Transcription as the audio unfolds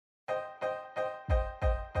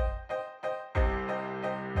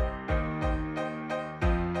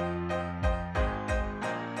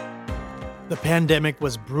The pandemic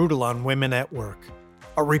was brutal on women at work.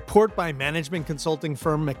 A report by management consulting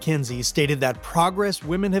firm McKinsey stated that progress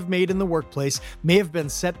women have made in the workplace may have been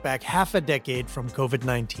set back half a decade from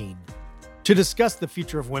COVID-19. To discuss the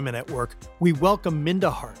future of women at work, we welcome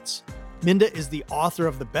Minda Harts. Minda is the author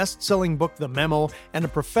of the best-selling book, The Memo, and a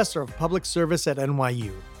professor of public service at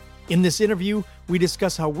NYU. In this interview, we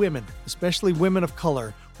discuss how women, especially women of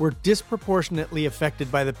color, were disproportionately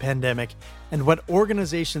affected by the pandemic and what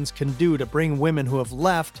organizations can do to bring women who have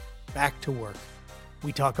left back to work.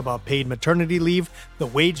 We talk about paid maternity leave, the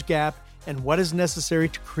wage gap, and what is necessary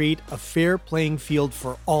to create a fair playing field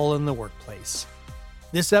for all in the workplace.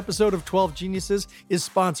 This episode of 12 Geniuses is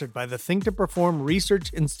sponsored by the Think to Perform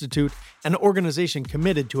Research Institute, an organization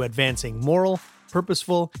committed to advancing moral,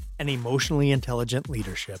 purposeful, and emotionally intelligent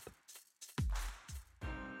leadership.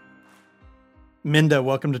 Minda,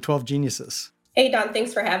 welcome to 12 Geniuses. Hey, Don,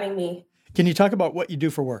 thanks for having me. Can you talk about what you do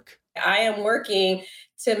for work? I am working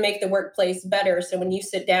to make the workplace better. So when you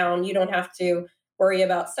sit down, you don't have to worry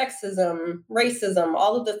about sexism, racism,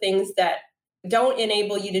 all of the things that don't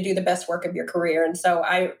enable you to do the best work of your career. And so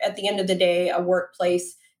at the end of the day, a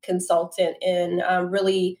workplace consultant in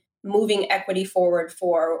really moving equity forward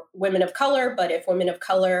for women of color. But if women of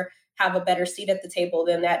color have a better seat at the table,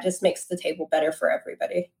 then that just makes the table better for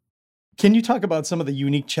everybody. Can you talk about some of the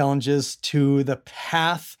unique challenges to the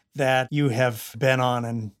path that you have been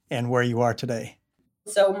on and where you are today?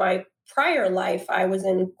 So my prior life, I was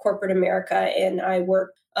in corporate America and I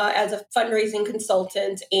worked as a fundraising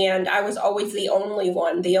consultant. And I was always the only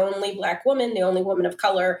one, the only Black woman, the only woman of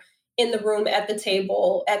color in the room, at the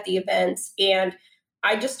table, at the events. And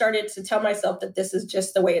I just started to tell myself that this is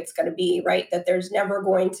just the way it's going to be, right? That there's never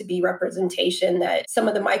going to be representation, that some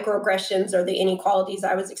of the microaggressions or the inequalities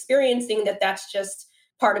I was experiencing, that's just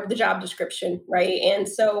part of the job description, right? And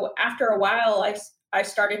so after a while, I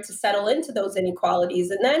started to settle into those inequalities.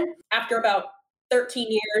 And then after about 13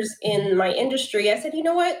 years in my industry, I said, you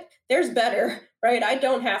know what? There's better, right? I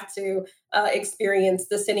don't have to experience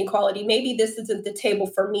this inequality. Maybe this isn't the table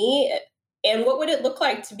for me. And what would it look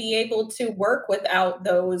like to be able to work without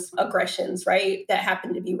those aggressions, right? That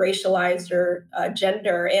happen to be racialized or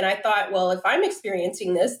gender. And I thought, well, if I'm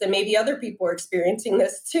experiencing this, then maybe other people are experiencing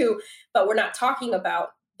this too, but we're not talking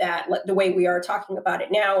about that the way we are talking about it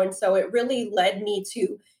now. And so it really led me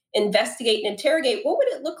to investigate and interrogate, what would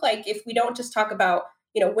it look like if we don't just talk about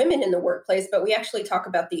women in the workplace, but we actually talk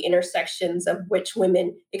about the intersections of which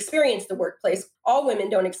women experience the workplace. All women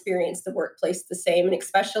don't experience the workplace the same, and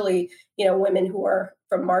especially, women who are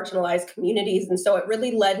from marginalized communities. And so it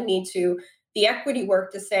really led me to the equity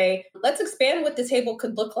work to say, let's expand what the table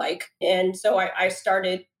could look like. And so I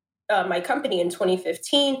started my company in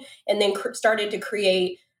 2015 and then started to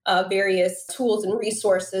create various tools and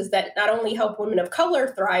resources that not only help women of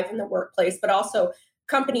color thrive in the workplace, but also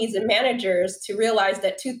companies and managers to realize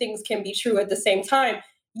that two things can be true at the same time.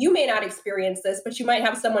 You may not experience this, but you might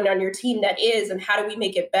have someone on your team that is, and how do we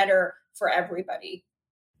make it better for everybody?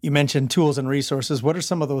 You mentioned tools and resources. What are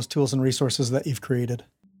some of those tools and resources that you've created?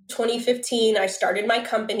 2015, I started my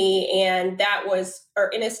company, and that was,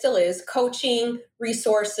 and it still is, coaching,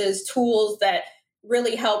 resources, tools that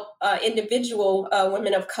really help individual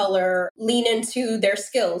women of color lean into their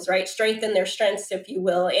skills, right? Strengthen their strengths, if you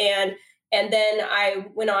will. And then I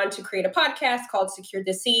went on to create a podcast called Secure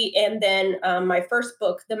the Seat. And then my first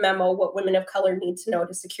book, The Memo, What Women of Color Need to Know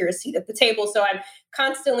to Secure a Seat at the Table. So I'm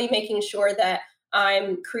constantly making sure that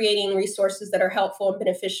I'm creating resources that are helpful and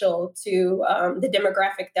beneficial to the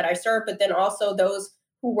demographic that I serve, but then also those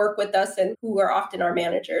who work with us and who are often our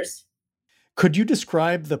managers. Could you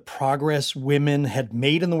describe the progress women had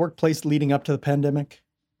made in the workplace leading up to the pandemic?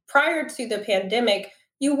 Prior to the pandemic,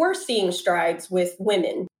 you were seeing strides with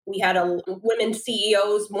women. We had women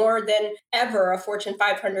CEOs more than ever of Fortune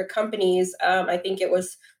 500 companies. I think it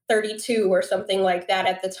was 32 or something like that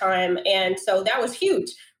at the time. And so that was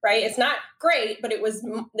huge, right? It's not great, but it was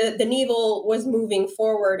the needle was moving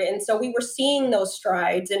forward. And so we were seeing those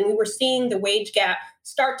strides, and we were seeing the wage gap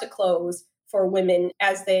start to close for women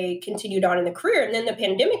as they continued on in the career. And then the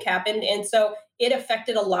pandemic happened. And so it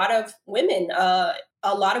affected a lot of women.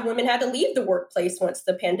 A lot of women had to leave the workplace once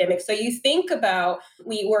the pandemic. So you think about,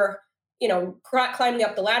 we were, climbing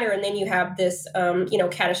up the ladder, and then you have this,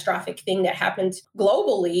 catastrophic thing that happened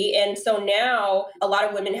globally. And so now a lot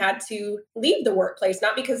of women had to leave the workplace,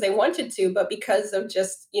 not because they wanted to, but because of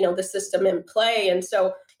just, the system in play. And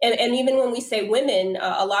so, and even when we say women,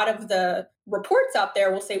 a lot of the reports out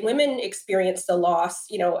there will say women experience the loss,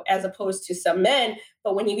 as opposed to some men.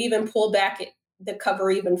 But when you even pull back the cover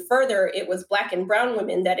even further, it was Black and brown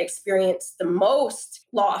women that experienced the most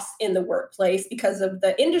loss in the workplace because of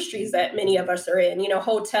the industries that many of us are in,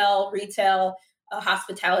 hotel, retail,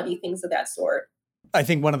 hospitality, things of that sort. I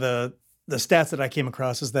think one of the stats that I came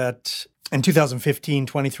across is that in 2015,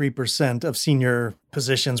 23% of senior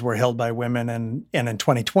positions were held by women, and in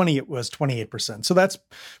 2020, it was 28%. So that's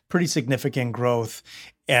pretty significant growth.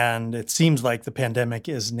 And it seems like the pandemic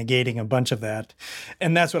is negating a bunch of that.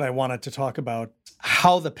 And that's what I wanted to talk about,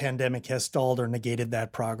 how the pandemic has stalled or negated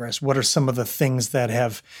that progress. What are some of the things that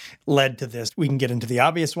have led to this? We can get into the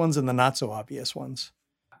obvious ones and the not so obvious ones.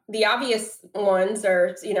 The obvious ones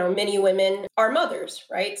are, many women are mothers,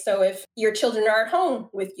 right? So if your children are at home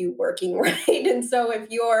with you working, right? And so if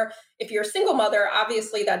you're a single mother,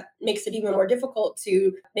 obviously that makes it even more difficult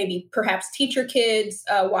to maybe perhaps teach your kids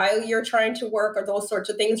while you're trying to work or those sorts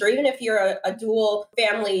of things. Or even if you're a dual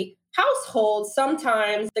family household,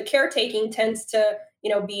 sometimes the caretaking tends to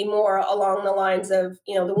be more along the lines of,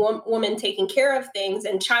 the woman taking care of things,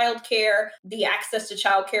 and childcare. The access to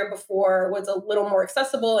childcare before was a little more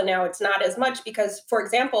accessible, and now it's not as much because, for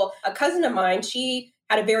example, a cousin of mine, she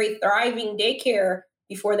had a very thriving daycare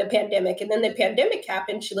before the pandemic. And then the pandemic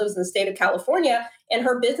happened. She lives in the state of California, and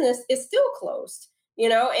her business is still closed,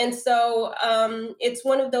 And so it's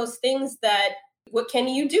one of those things that, what can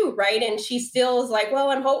you do, right? And she still is like, well,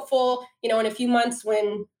 I'm hopeful, in a few months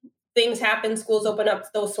when things happen, schools open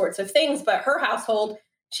up, those sorts of things. But her household,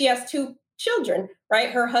 she has 2 children, right?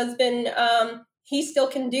 Her husband, he still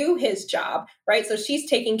can do his job, right? So she's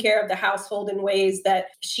taking care of the household in ways that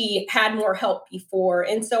she had more help before.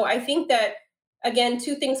 And so I think that, again,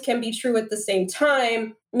 2 things can be true at the same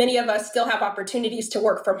time. Many of us still have opportunities to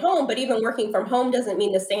work from home, but even working from home doesn't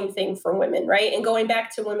mean the same thing for women, right? And going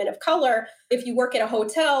back to women of color, if you work at a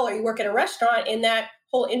hotel or you work at a restaurant and that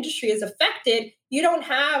whole industry is affected, you don't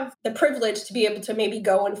have the privilege to be able to maybe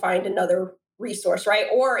go and find another resource, right?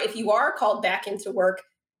 Or if you are called back into work,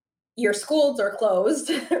 your schools are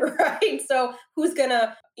closed, right? So who's going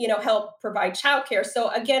to, help provide childcare? So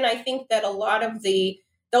again, I think that a lot of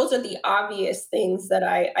those are the obvious things that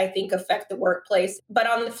I think affect the workplace. But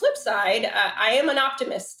on the flip side, I am an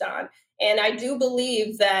optimist, Don. And I do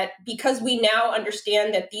believe that because we now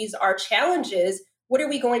understand that these are challenges, what are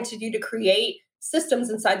we going to do to create systems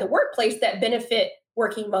inside the workplace that benefit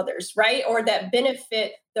working mothers, right? Or that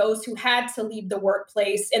benefit those who had to leave the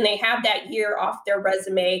workplace and they have that year off their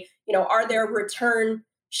resume. Are there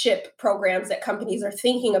returnship programs that companies are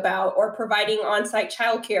thinking about, or providing on-site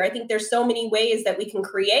childcare? I think there's so many ways that we can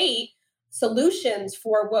create solutions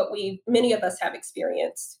for what many of us have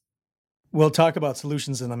experienced. We'll talk about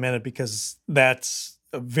solutions in a minute because that's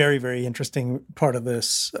a very, very interesting part of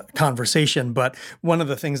this conversation. But one of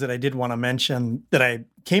the things that I did want to mention that I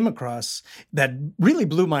came across that really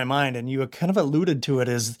blew my mind, and you kind of alluded to it,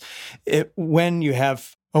 is when you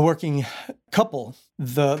have a working couple,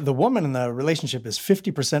 the woman in the relationship is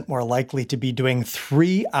 50% more likely to be doing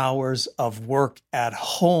 3 hours of work at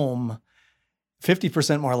home,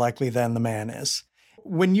 50% more likely than the man is.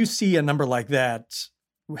 When you see a number like that,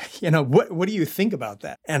 what do you think about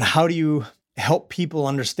that? And how do you help people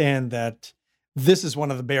understand that this is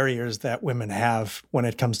one of the barriers that women have when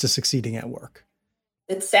it comes to succeeding at work?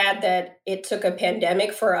 It's sad that it took a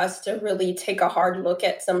pandemic for us to really take a hard look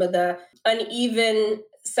at some of the uneven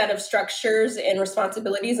set of structures and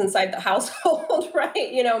responsibilities inside the household,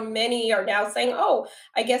 right? Many are now saying, oh,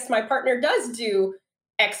 I guess my partner does do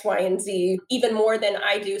X, Y, and Z even more than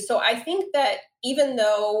I do. So I think that even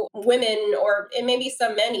though women, or maybe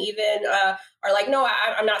some men even, are like, no,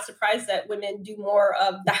 I'm not surprised that women do more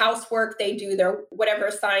of the housework. They do their whatever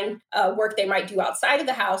assigned work they might do outside of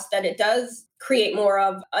the house, that it does create more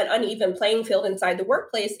of an uneven playing field inside the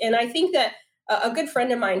workplace. And I think that a good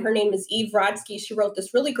friend of mine, her name is Eve Rodsky, she wrote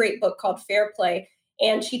this really great book called Fair Play.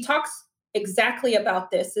 And she talks exactly about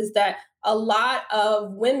this, is that a lot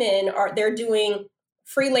of women they're doing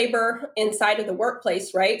free labor inside of the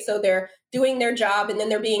workplace, right? So they're doing their job and then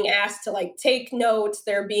they're being asked to take notes.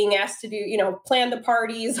 They're being asked to do, plan the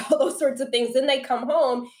parties, all those sorts of things. Then they come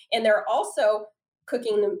home and they're also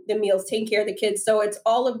cooking the meals, taking care of the kids. So it's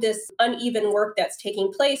all of this uneven work that's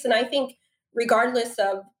taking place. And I think regardless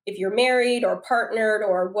of if you're married or partnered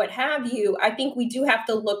or what have you, I think we do have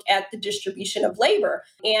to look at the distribution of labor.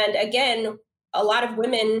 And again, a lot of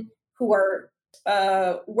women who were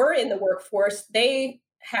in the workforce, they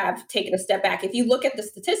have taken a step back. If you look at the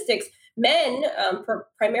statistics, men,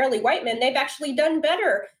 primarily white men, they've actually done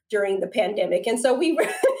better during the pandemic. And so we,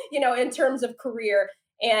 in terms of career,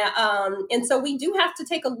 and so we do have to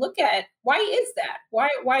take a look at why is that?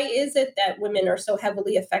 Why is it that women are so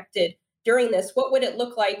heavily affected during this? What would it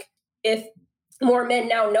look like if more men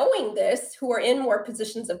now knowing this who are in more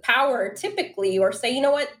positions of power typically, or say, you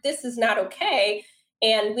know what, this is not okay.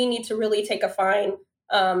 And we need to really take a fine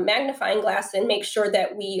magnifying glass and make sure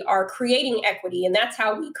that we are creating equity. And that's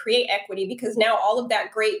how we create equity, because now all of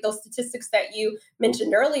that great, those statistics that you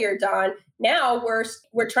mentioned earlier, Don, now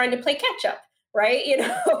we're trying to play catch up, right?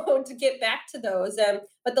 To get back to those.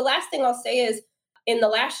 But the last thing I'll say is, in the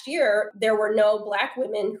last year, there were no Black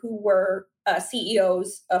women who were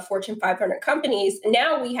CEOs of Fortune 500 companies.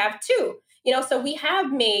 Now we have two. So we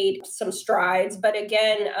have made some strides, but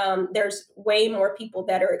again, there's way more people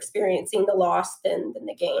that are experiencing the loss than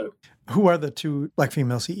the gain. Who are the two Black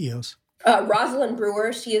female CEOs? Rosalind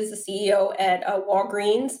Brewer, she is the CEO at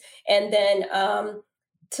Walgreens, and then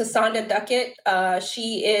Tasanda Duckett,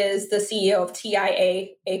 she is the CEO of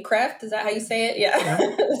TIAA Craft. Is that how you say it? Yeah.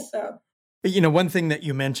 So. One thing that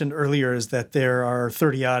you mentioned earlier is that there are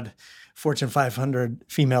 30 odd Fortune 500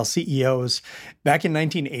 female CEOs. Back in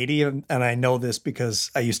 1980, and I know this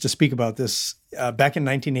because I used to speak about this, back in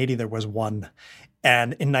 1980, there was one.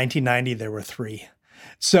 And in 1990, there were three.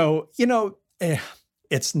 So,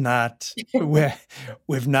 it's not,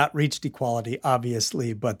 we've not reached equality,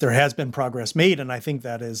 obviously, but there has been progress made. And I think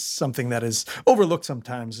that is something that is overlooked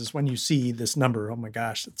sometimes, is when you see this number, oh my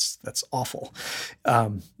gosh, that's awful.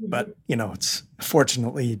 But, it's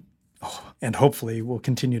fortunately, and hopefully will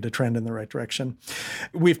continue to trend in the right direction.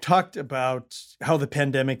 We've talked about how the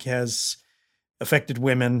pandemic has affected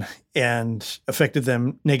women and affected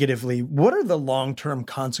them negatively. What are the long-term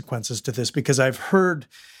consequences to this? Because I've heard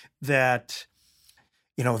that,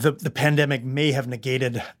 the pandemic may have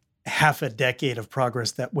negated half a decade of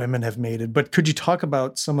progress that women have made. But could you talk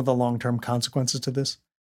about some of the long-term consequences to this?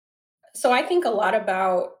 So I think a lot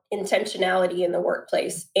about intentionality in the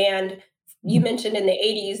workplace. And you mentioned in the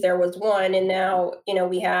 80s, there was one, and now,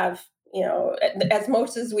 we have, as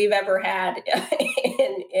most as we've ever had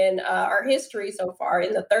in our history so far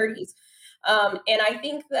in the 30s. And I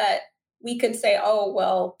think that we could say, oh,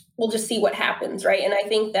 well, we'll just see what happens, right? And I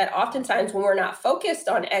think that oftentimes when we're not focused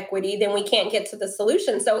on equity, then we can't get to the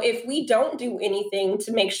solution. So if we don't do anything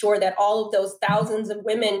to make sure that all of those thousands of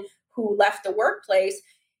women who left the workplace,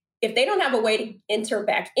 if they don't have a way to enter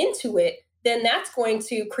back into it, then that's going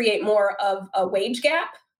to create more of a wage gap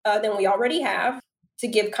than we already have. To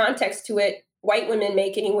give context to it, white women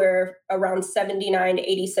make anywhere around 79 to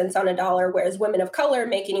 80 cents on a dollar, whereas women of color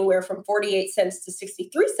make anywhere from 48 cents to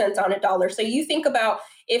 63 cents on a dollar. So you think about,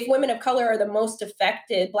 if women of color are the most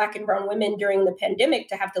affected, Black and brown women during the pandemic,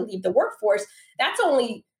 to have to leave the workforce, that's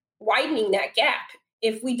only widening that gap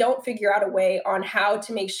if we don't figure out a way on how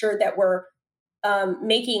to make sure that we're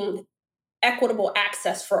making equitable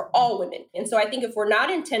access for all women. And so I think if we're not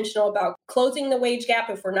intentional about closing the wage gap,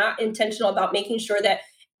 if we're not intentional about making sure that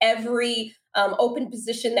every open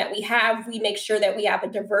position that we make sure that we have a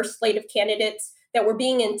diverse slate of candidates, that we're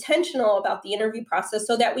being intentional about the interview process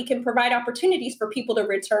so that we can provide opportunities for people to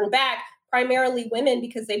return back, primarily women,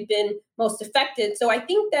 because they've been most affected. So I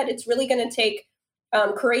think that it's really going to take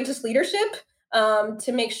courageous leadership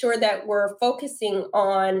to make sure that we're focusing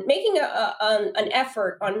on making an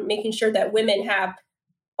effort on making sure that women have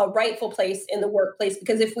a rightful place in the workplace.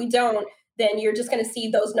 Because if we don't, then you're just going to see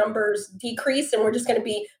those numbers decrease, and we're just going to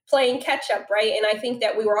be playing catch up, right? And I think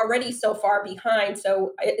that we were already so far behind.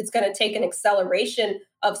 So it's going to take an acceleration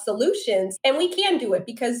of solutions. And we can do it,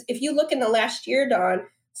 because if you look in the last year, Don,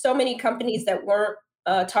 so many companies that weren't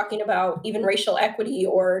talking about even racial equity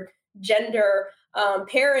or gender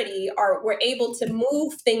parity were able to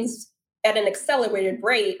move things at an accelerated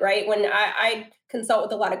rate, right? When I consult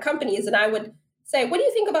with a lot of companies, and I would say, what do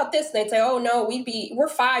you think about this? And they'd say, oh no, we're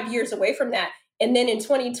 5 years away from that. And then in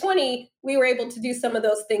 2020, we were able to do some of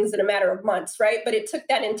those things in a matter of months, right? But it took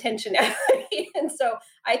that intentionality. And so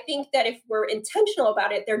I think that if we're intentional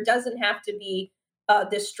about it, there doesn't have to be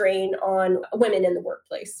this strain on women in the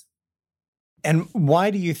workplace. And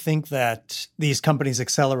why do you think that these companies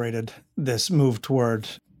accelerated this move toward,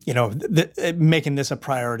 making this a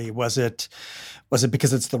priority? Was it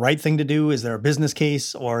because it's the right thing to do? Is there a business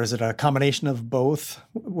case, or is it a combination of both?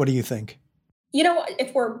 What do you think?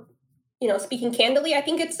 If we're, speaking candidly, I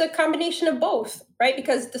think it's a combination of both, right?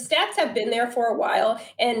 Because the stats have been there for a while,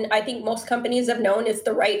 and I think most companies have known it's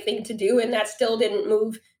the right thing to do, and that still didn't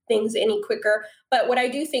move things any quicker. But what I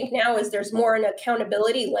do think now is there's more an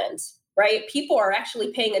accountability lens, right? People are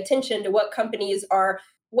actually paying attention to what companies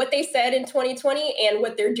what they said in 2020 and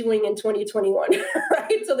what they're doing in 2021,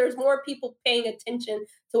 right? So there's more people paying attention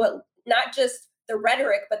to what, not just the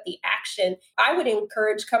rhetoric, but the action. I would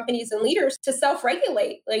encourage companies and leaders to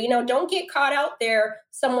self-regulate. Don't get caught out there,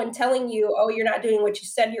 someone telling you, oh, you're not doing what you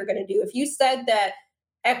said you're going to do. If you said that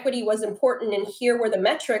equity was important and here were the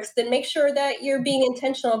metrics, then make sure that you're being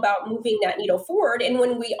intentional about moving that needle forward. And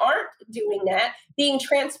when we aren't doing that, being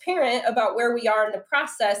transparent about where we are in the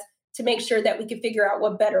process to make sure that we can figure out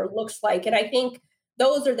what better looks like. And I think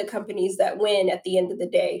those are the companies that win at the end of the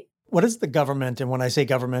day. What is the government, and when I say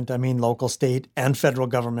government, I mean local, state, and federal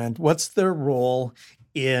government, what's their role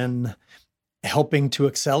in helping to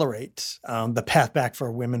accelerate the path back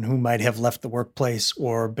for women who might have left the workplace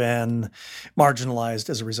or been marginalized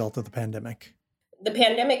as a result of the pandemic? The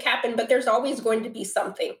pandemic happened, but there's always going to be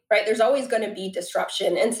something, right? There's always going to be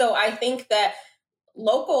disruption. And so I think that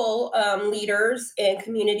local leaders and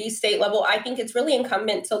community, state level, I think it's really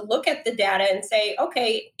incumbent to look at the data and say,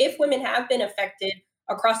 okay, if women have been affected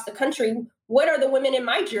across the country, what are the women in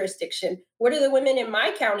my jurisdiction? What are the women in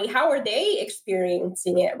my county? How are they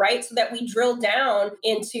experiencing it, right? So that we drill down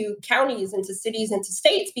into counties, into cities, into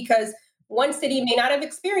states, because one city may not have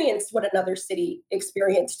experienced what another city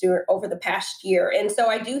experienced over the past year. And so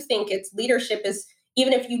I do think its leadership is,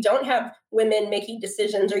 even if you don't have women making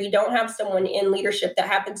decisions or you don't have someone in leadership that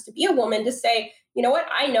happens to be a woman, to say, you know what,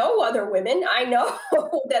 I know other women. I know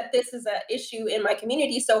that this is an issue in my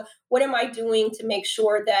community. So what am I doing to make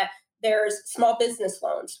sure that there's small business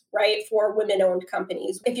loans, right, for women-owned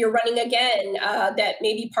companies? If you're running again, that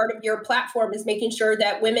maybe part of your platform is making sure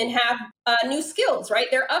that women have new skills, right?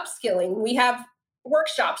 They're upskilling. We have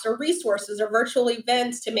workshops or resources or virtual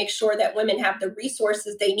events to make sure that women have the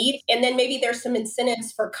resources they need. And then maybe there's some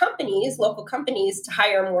incentives for companies, local companies, to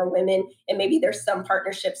hire more women. And maybe there's some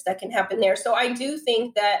partnerships that can happen there. So I do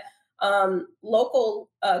think that local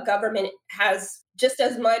government has just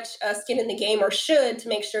as much skin in the game, or should, to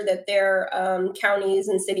make sure that their counties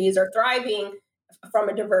and cities are thriving from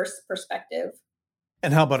a diverse perspective.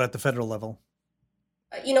 And how about at the federal level?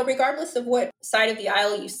 Regardless of what side of the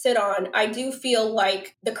aisle you sit on, I do feel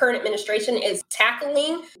like the current administration is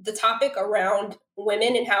tackling the topic around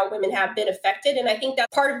women and how women have been affected. And I think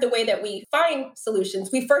that's part of the way that we find solutions.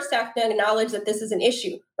 We first have to acknowledge that this is an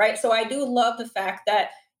issue, right? So I do love the fact that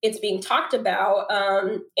it's being talked about.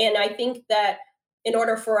 And I think that in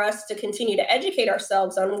order for us to continue to educate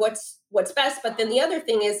ourselves on what's best, but then the other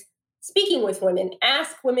thing is speaking with women,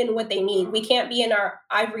 ask women what they need. We can't be in our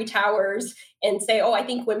ivory towers and say, oh, I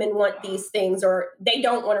think women want these things, or they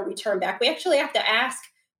don't want to return back. We actually have to ask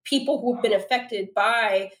people who've been affected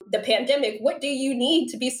by the pandemic, what do you need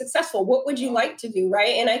to be successful? What would you like to do,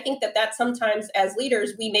 right? And I think that sometimes as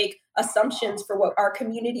leaders, we make assumptions for what our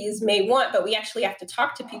communities may want, but we actually have to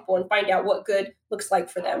talk to people and find out what good looks like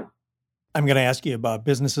for them. I'm going to ask you about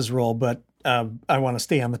business's role, but I want to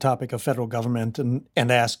stay on the topic of federal government and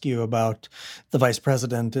ask you about the vice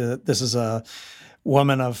president. This is a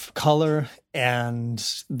woman of color, and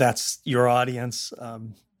that's your audience,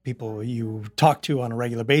 people you talk to on a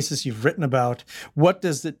regular basis, you've written about. What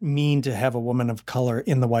does it mean to have a woman of color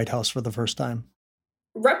in the White House for the first time?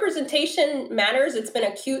 Representation matters. It's been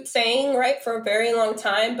a cute saying, right, for a very long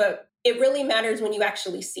time, but it really matters when you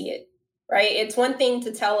actually see it. Right? It's one thing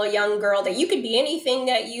to tell a young girl that you could be anything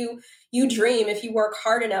that you dream if you work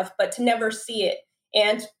hard enough, but to never see it.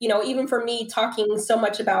 And, even for me, talking so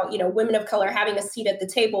much about, women of color having a seat at the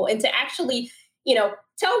table, and to actually,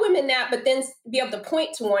 tell women that, but then be able to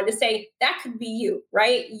point to one to say, that could be you,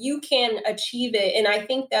 right? You can achieve it. And I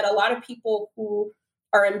think that a lot of people who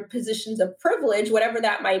are in positions of privilege, whatever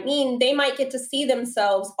that might mean, they might get to see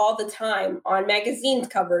themselves all the time on magazine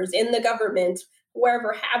covers, in the government,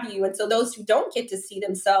 wherever have you. And so those who don't get to see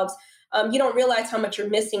themselves, you don't realize how much you're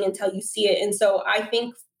missing until you see it. And so I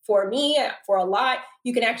think for me, for a lot,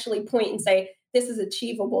 you can actually point and say, this is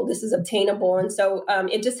achievable, this is obtainable. And so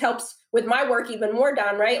it just helps with my work even more,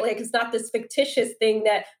 Don, right? Like, it's not this fictitious thing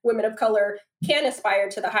that women of color can aspire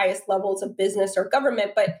to the highest levels of business or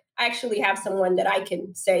government, but I actually have someone that I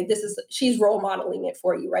can say, she's role modeling it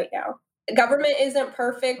for you right now. Government isn't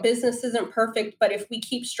perfect, business isn't perfect, but if we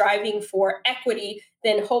keep striving for equity,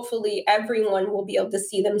 then hopefully everyone will be able to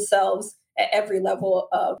see themselves at every level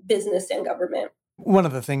of business and government. One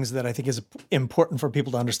of the things that I think is important for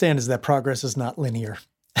people to understand is that progress is not linear,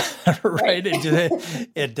 right?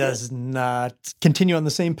 It does not continue on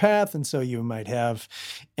the same path. And so you might have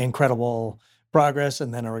incredible progress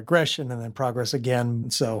and then a regression and then progress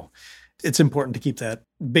again. So it's important to keep that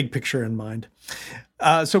big picture in mind.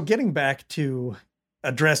 So getting back to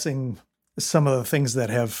addressing some of the things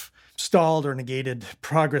that have stalled or negated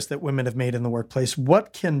progress that women have made in the workplace,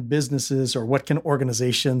 what can businesses or what can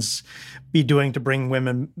organizations be doing to bring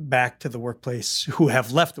women back to the workplace who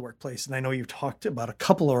have left the workplace? And I know you've talked about a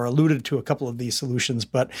couple or alluded to a couple of these solutions,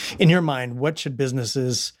 but in your mind, what should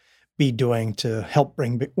businesses be doing to help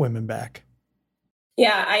bring women back?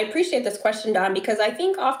 Yeah, I appreciate this question, Don, because I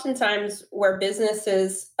think oftentimes where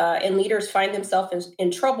businesses and leaders find themselves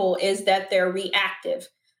in trouble is that they're reactive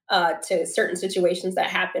to certain situations that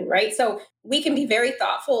happen, right? So we can be very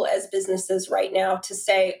thoughtful as businesses right now to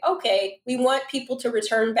say, okay, we want people to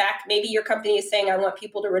return back. Maybe your company is saying, I want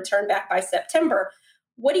people to return back by September.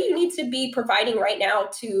 What do you need to be providing right now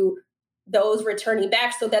to those returning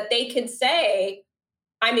back so that they can say,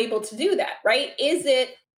 I'm able to do that, right? Is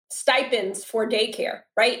it stipends for daycare,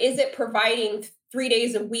 right? Is it providing 3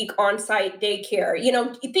 days a week on site daycare?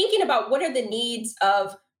 Thinking about what are the needs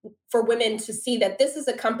of for women to see that this is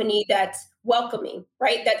a company that's welcoming,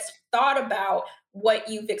 right? That's thought about what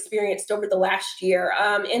you've experienced over the last year.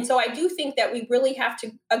 And so I do think that we really have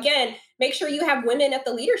to, again, make sure you have women at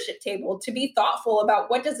the leadership table to be thoughtful about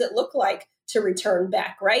what does it look like to return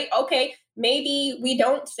back, right? Okay, maybe we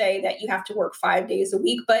don't say that you have to work 5 days a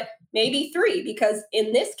week, but maybe three, because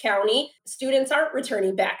in this county, students aren't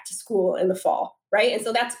returning back to school in the fall, right? And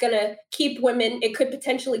so that's going to keep women, it could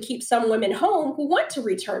potentially keep some women home who want to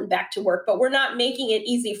return back to work, but we're not making it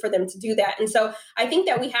easy for them to do that. And so I think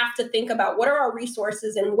that we have to think about what are our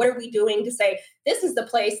resources and what are we doing to say, this is the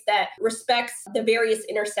place that respects the various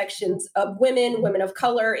intersections of women, women of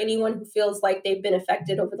color, anyone who feels like they've been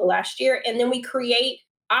affected over the last year. And then we create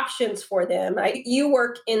options for them. You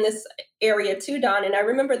work in this area too, Don. And I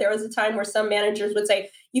remember there was a time where some managers would say,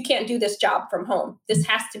 you can't do this job from home. This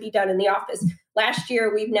has to be done in the office. Last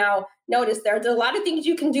year, we've now noticed there's a lot of things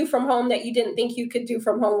you can do from home that you didn't think you could do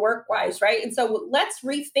from home work wise, right? And so let's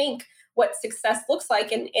rethink what success looks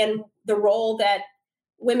like and the role that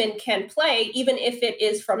women can play, even if it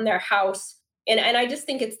is from their house. And I just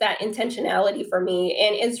think it's that intentionality for me.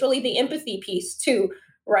 And it's really the empathy piece too,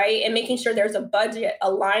 right? And making sure there's a budget,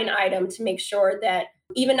 a line item to make sure that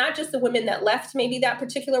even not just the women that left maybe that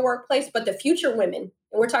particular workplace, but the future women,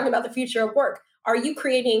 and we're talking about the future of work. Are you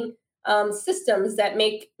creating systems that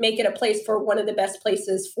make it a place for one of the best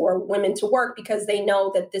places for women to work because they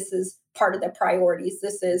know that this is part of the priorities,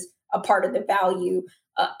 this is a part of the value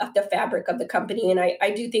of the fabric of the company. And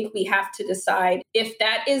I do think we have to decide if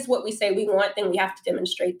that is what we say we want, then we have to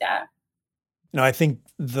demonstrate that. I think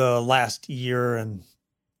the last year and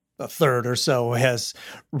a third or so has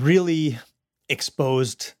really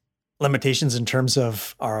exposed limitations in terms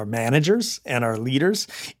of our managers and our leaders,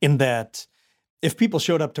 in that if people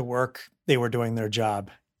showed up to work, they were doing their job.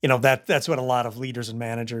 That's what a lot of leaders and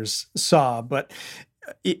managers saw. But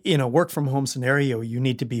in a work from home scenario, you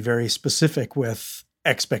need to be very specific with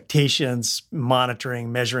expectations,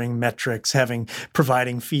 monitoring, measuring metrics,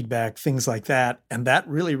 providing feedback, things like that. And that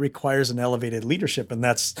really requires an elevated leadership. And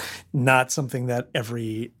that's not something that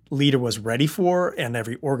every leader was ready for and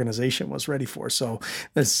every organization was ready for. So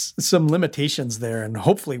there's some limitations there. And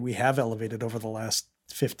hopefully we have elevated over the last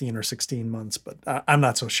 15 or 16 months, but I'm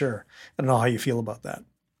not so sure. I don't know how you feel about that.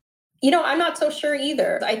 I'm not so sure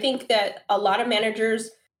either. I think that a lot of managers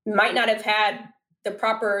might not have had the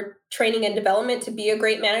proper training and development to be a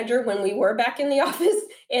great manager when we were back in the office.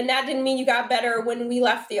 And that didn't mean you got better when we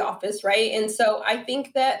left the office, right? And so I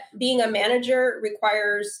think that being a manager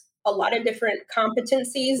requires a lot of different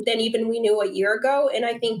competencies than even we knew a year ago. And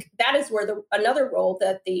I think that is where another role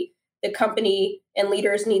that the company and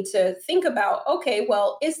leaders need to think about, okay,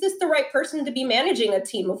 well, is this the right person to be managing a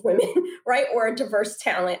team of women, right? Or a diverse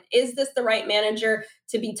talent? Is this the right manager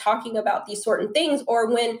to be talking about these certain things?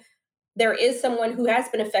 Or when there is someone who has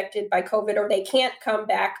been affected by COVID, or they can't come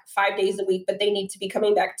back 5 days a week, but they need to be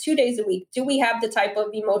coming back 2 days a week. Do we have the type of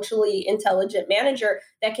emotionally intelligent manager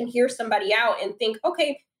that can hear somebody out and think,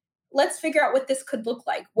 okay, let's figure out what this could look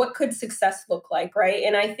like? What could success look like, right?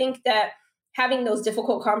 And I think that having those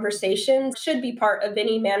difficult conversations should be part of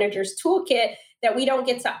any manager's toolkit, that we don't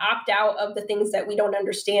get to opt out of the things that we don't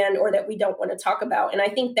understand or that we don't want to talk about. And I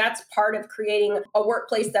think that's part of creating a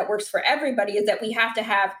workplace that works for everybody, is that we have to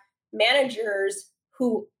have managers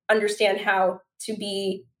who understand how to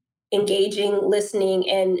be engaging, listening,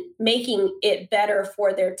 and making it better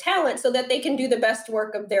for their talent so that they can do the best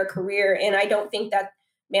work of their career. And I don't think that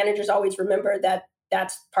managers always remember that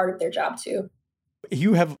that's part of their job too.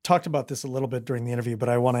 You have talked about this a little bit during the interview, but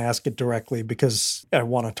I want to ask it directly because I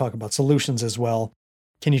want to talk about solutions as well.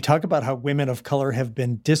 Can you talk about how women of color have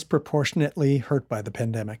been disproportionately hurt by the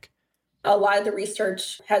pandemic? A lot of the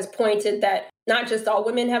research has pointed that not just all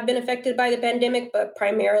women have been affected by the pandemic, but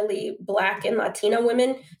primarily Black and Latina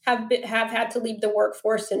women have had to leave the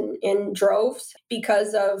workforce in droves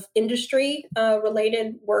because of industry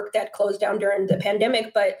related work that closed down during the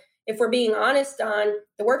pandemic. But if we're being honest, on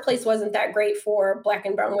the workplace wasn't that great for Black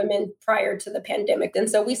and brown women prior to the pandemic. And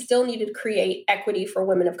so we still needed to create equity for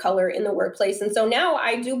women of color in the workplace. And so now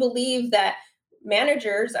I do believe that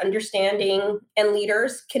managers understanding and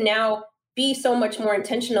leaders can now be so much more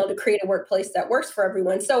intentional to create a workplace that works for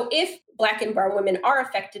everyone. So if Black and brown women are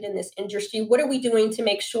affected in this industry, what are we doing to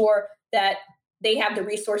make sure that they have the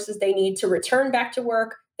resources they need to return back to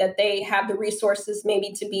work, that they have the resources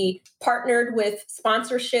maybe to be partnered with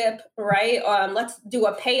sponsorship, right? Let's do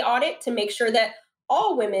a pay audit to make sure that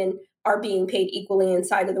all women are being paid equally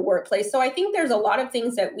inside of the workplace. So I think there's a lot of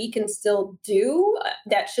things that we can still do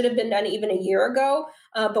that should have been done even a year ago.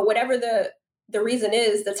 But whatever the reason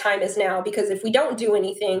is, the time is now, because if we don't do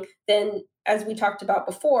anything, then as we talked about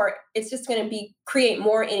before, it's just going to create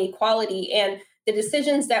more inequality, and the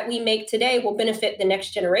decisions that we make today will benefit the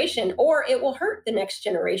next generation or it will hurt the next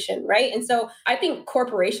generation, right? And so I think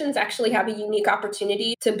corporations actually have a unique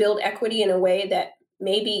opportunity to build equity in a way that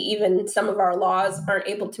maybe even some of our laws aren't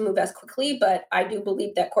able to move as quickly. But I do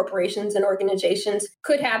believe that corporations and organizations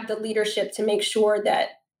could have the leadership to make sure that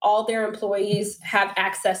all their employees have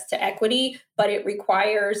access to equity, but it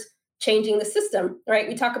requires changing the system, right?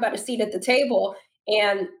 We talk about a seat at the table,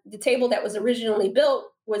 and the table that was originally built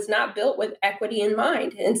was not built with equity in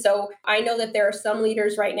mind. And so I know that there are some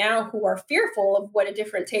leaders right now who are fearful of what a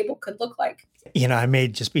different table could look like. I may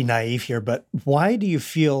just be naive here, but why do you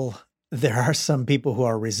feel there are some people who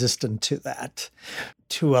are resistant to that,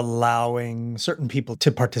 to allowing certain people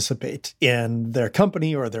to participate in their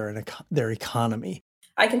company or their economy?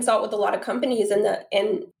 I consult with a lot of companies,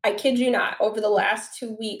 and I kid you not, over the last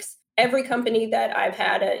 2 weeks, every company that I've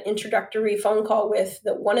had an introductory phone call with,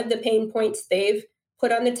 one of the pain points they've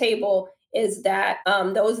put on the table is that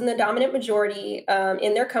those in the dominant majority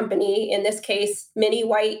in their company, in this case, many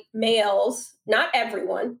white males, not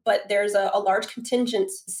everyone, but there's a large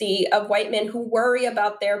contingency of white men who worry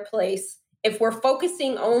about their place. If we're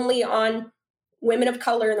focusing only on women of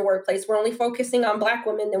color in the workplace, we're only focusing on Black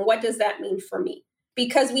women, then what does that mean for me?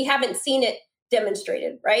 Because we haven't seen it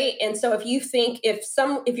demonstrated, right? And so if you think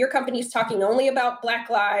if your company is talking only about Black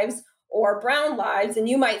lives or brown lives, and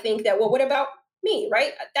you might think that, well, what about me,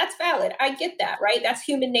 right? That's valid. I get that, right? That's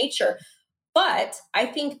human nature. But I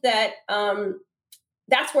think that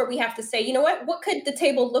that's where we have to say, you know what could the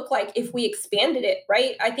table look like if we expanded it,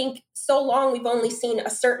 right? I think so long we've only seen a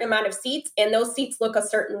certain amount of seats, and those seats look a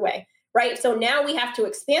certain way, right? So now we have to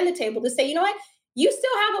expand the table to say, you know what, you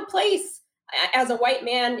still have a place as a white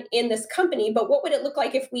man in this company, but what would it look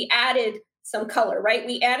like if we added some color, right?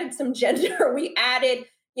 We added some gender, we added,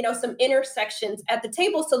 some intersections at the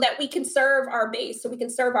table so that we can serve our base, so we can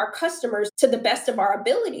serve our customers to the best of our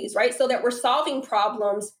abilities, right? So that we're solving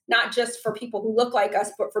problems, not just for people who look like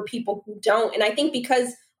us, but for people who don't. And I think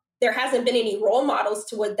because there hasn't been any role models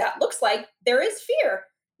to what that looks like, there is fear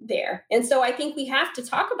there. And so I think we have to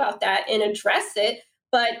talk about that and address it,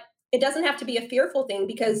 but it doesn't have to be a fearful thing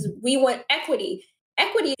because we want equity.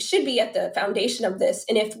 Equity should be at the foundation of this.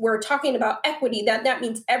 And if we're talking about equity, that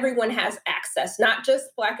means everyone has access, not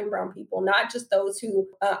just Black and brown people, not just those who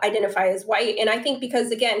identify as white. And I think because,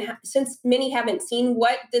 again, since many haven't seen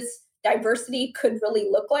what this diversity could really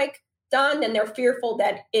look like done, then they're fearful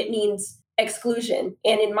that it means exclusion.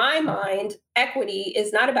 And in my mind, equity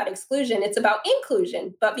is not about exclusion, it's about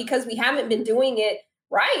inclusion. But because we haven't been doing it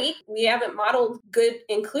right, we haven't modeled good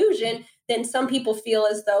inclusion, then some people feel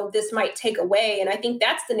as though this might take away. And I think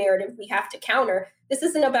that's the narrative we have to counter. This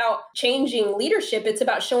isn't about changing leadership. It's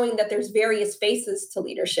about showing that there's various faces to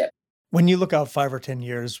leadership. When you look out 5 or 10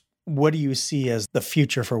 years, what do you see as the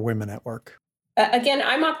future for women at work? Again,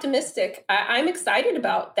 I'm optimistic. I'm excited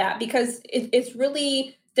about that because it's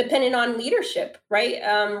really dependent on leadership, right?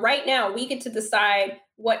 Right now, we get to decide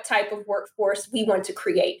what type of workforce we want to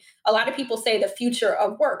create. A lot of people say the future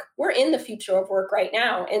of work. We're in the future of work right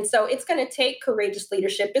now. And so it's going to take courageous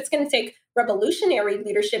leadership. It's going to take revolutionary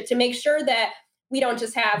leadership to make sure that we don't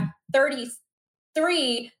just have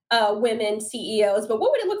 33 women CEOs, but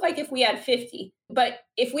what would it look like if we had 50? But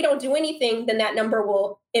if we don't do anything, then that number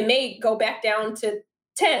it may go back down to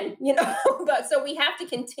 10, but so we have to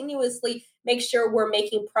continuously make sure we're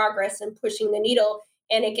making progress and pushing the needle.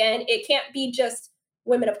 And again, it can't be just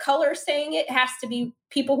women of color saying it has to be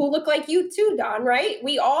people who look like you too, Don, right?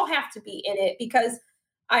 We all have to be in it because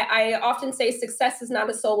I often say success is not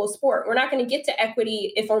a solo sport. We're not going to get to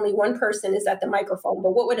equity if only one person is at the microphone,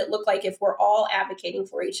 but what would it look like if we're all advocating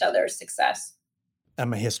for each other's success?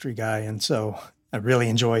 I'm a history guy, and so I really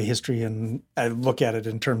enjoy history, and I look at it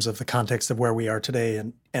in terms of the context of where we are today.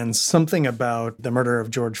 And something about the murder of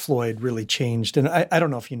George Floyd really changed. And I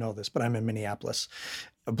don't know if you know this, but I'm in Minneapolis,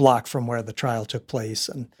 a block from where the trial took place.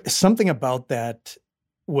 And something about that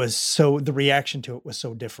the reaction to it was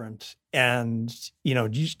so different. And,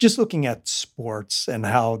 just looking at sports and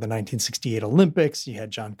how the 1968 Olympics, you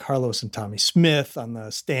had John Carlos and Tommy Smith on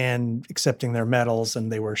the stand accepting their medals,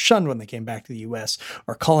 and they were shunned when they came back to the US,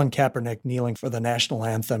 or Colin Kaepernick kneeling for the national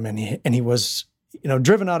anthem. And he was,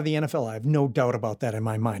 driven out of the NFL. I have no doubt about that in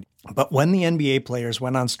my mind. But when the NBA players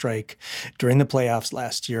went on strike during the playoffs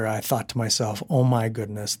last year, I thought to myself, oh my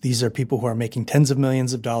goodness, these are people who are making tens of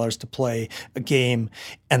millions of dollars to play a game,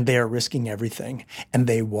 and they are risking everything. And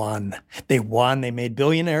they won. They won. They made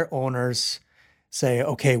billionaire owners say,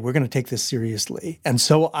 okay, we're going to take this seriously. And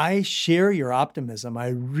so I share your optimism. I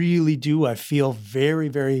really do. I feel very,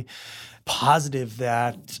 very positive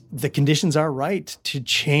that the conditions are right to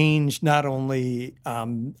change not only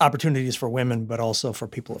opportunities for women, but also for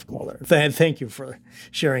people of color. Thank you for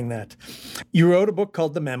sharing that. You wrote a book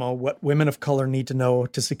called The Memo, What Women of Color Need to Know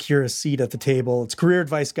to Secure a Seat at the Table. It's a career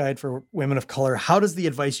advice guide for women of color. How does the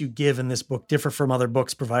advice you give in this book differ from other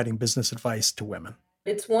books providing business advice to women?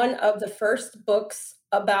 It's one of the first books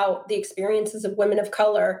about the experiences of women of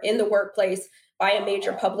color in the workplace by a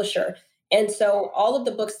major publisher. And so all of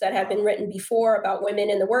the books that have been written before about women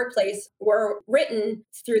in the workplace were written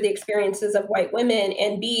through the experiences of white women,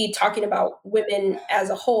 and B, talking about women as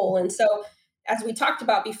a whole. And so, as we talked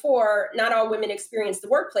about before, not all women experience the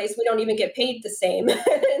workplace. We don't even get paid the same.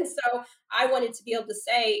 And so I wanted to be able to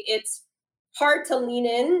say it's hard to lean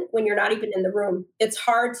in when you're not even in the room. It's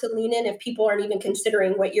hard to lean in if people aren't even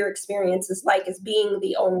considering what your experience is like as being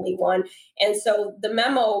the only one. And so the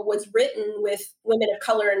memo was written with women of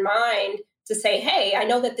color in mind to say, hey, I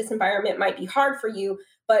know that this environment might be hard for you,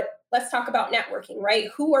 but let's talk about networking, right?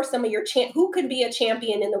 Who are some of your who could be a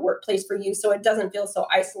champion in the workplace for you so it doesn't feel so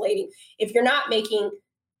isolating? If you're not making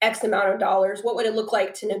X amount of dollars, what would it look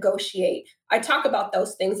like to negotiate? I talk about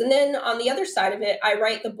those things. And then on the other side of it, I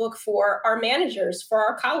write the book for our managers, for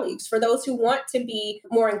our colleagues, for those who want to be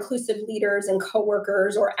more inclusive leaders and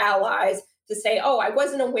coworkers or allies, to say, oh, I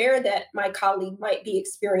wasn't aware that my colleague might be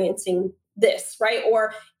experiencing this, right?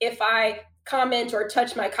 Or if I comment or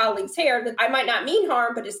touch my colleague's hair, that I might not mean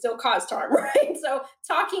harm, but it still caused harm, right? So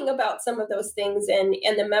talking about some of those things and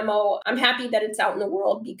the memo, I'm happy that it's out in the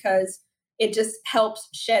world because it just helps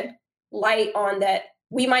shed light on that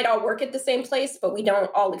we might all work at the same place, but we don't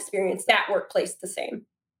all experience that workplace the same.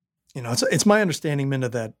 It's my understanding, Minda,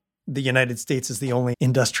 that the United States is the only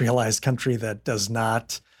industrialized country that does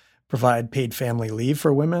not provide paid family leave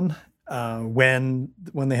for women when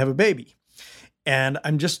they have a baby. And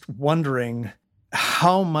I'm just wondering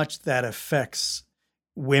how much that affects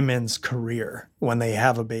women's career when they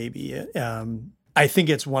have a baby. I think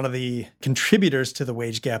it's one of the contributors to the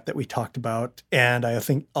wage gap that we talked about. And I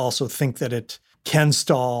also think that it can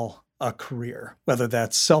stall a career, whether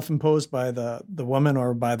that's self-imposed by the woman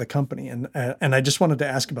or by the company. And I just wanted to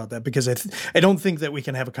ask about that because I don't think that we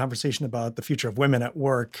can have a conversation about the future of women at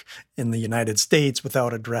work in the United States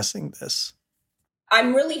without addressing this.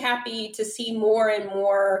 I'm really happy to see more and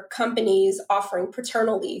more companies offering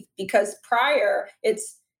paternal leave because prior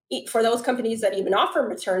it's for those companies that even offer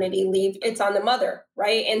maternity leave, it's on the mother,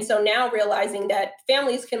 right? And so now realizing that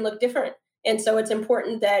families can look different. And so it's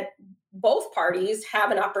important that both parties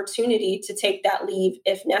have an opportunity to take that leave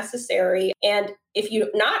if necessary. And if you're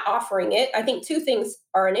not offering it, I think two things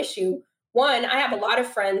are an issue. One, I have a lot of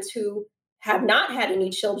friends who have not had any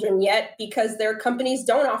children yet because their companies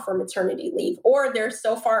don't offer maternity leave, or they're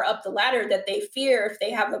so far up the ladder that they fear if they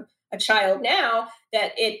have a child now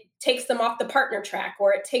that it takes them off the partner track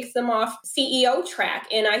or it takes them off CEO track.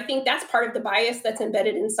 And I think that's part of the bias that's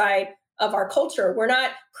embedded inside of our culture. We're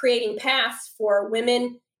not creating paths for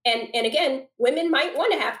women. And again, women might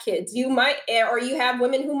want to have kids. You might, or you have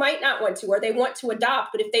women who might not want to, or they want to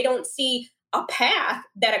adopt. But if they don't see a path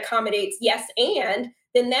that accommodates yes and,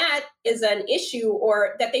 then that is an issue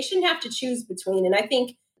or that they shouldn't have to choose between. And I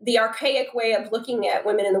think the archaic way of looking at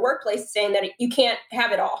women in the workplace is saying that you can't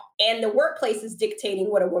have it all. And the workplace is dictating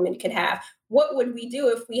what a woman could have. What would we do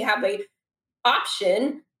if we have a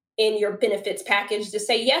option in your benefits package to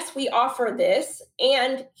say, yes, we offer this,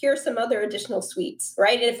 and here's some other additional suites,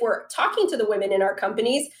 right? And if we're talking to the women in our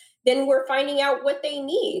companies, then we're finding out what they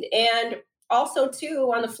need. And also,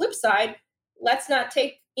 too, on the flip side, let's not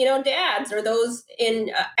take dads or those in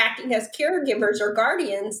acting as caregivers or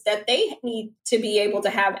guardians that they need to be able to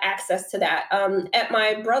have access to that. At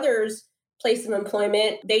my brother's place of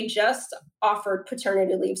employment, they just offered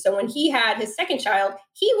paternity leave. So when he had his second child,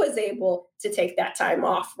 he was able to take that time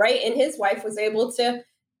off, right? And his wife was able to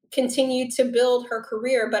continue to build her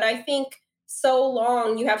career. But I think so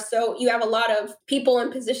long you have a lot of people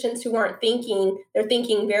in positions who aren't thinking, they're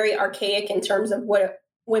thinking very archaic in terms of what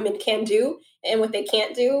women can do and what they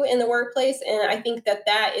can't do in the workplace. And I think that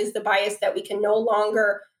that is the bias that we can no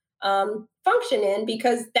longer function in,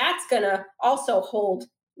 because that's going to also hold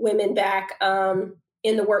women back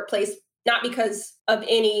in the workplace, not because of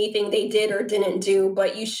anything they did or didn't do,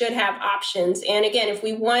 but you should have options. And again, if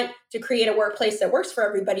we want to create a workplace that works for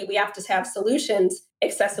everybody, we have to have solutions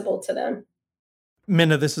accessible to them.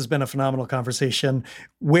 Minna, this has been a phenomenal conversation.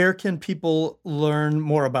 Where can people learn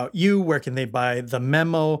more about you? Where can they buy the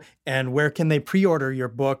memo? And where can they pre-order your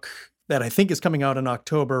book that I think is coming out in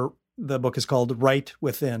October? The book is called Right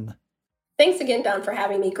Within. Thanks again, Don, for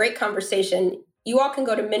having me. Great conversation. You all can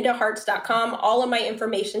go to mindaharts.com. All of my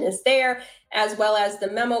information is there, as well as the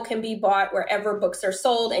memo can be bought wherever books are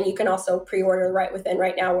sold. And you can also pre-order Right Within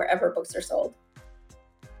right now wherever books are sold.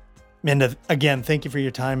 Minda, again, thank you for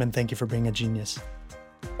your time and thank you for being a genius.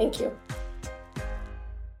 Thank you.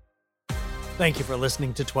 Thank you for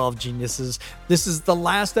listening to 12 Geniuses. This is the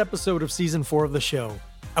last episode of season 4 of the show.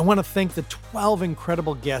 I want to thank the 12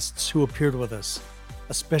 incredible guests who appeared with us.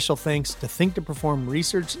 A special thanks to Think to Perform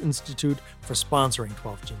Research Institute for sponsoring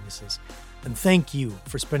 12 Geniuses. And thank you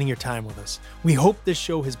for spending your time with us. We hope this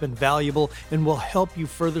show has been valuable and will help you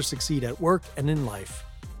further succeed at work and in life.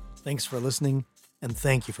 Thanks for listening, and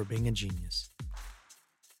thank you for being a genius.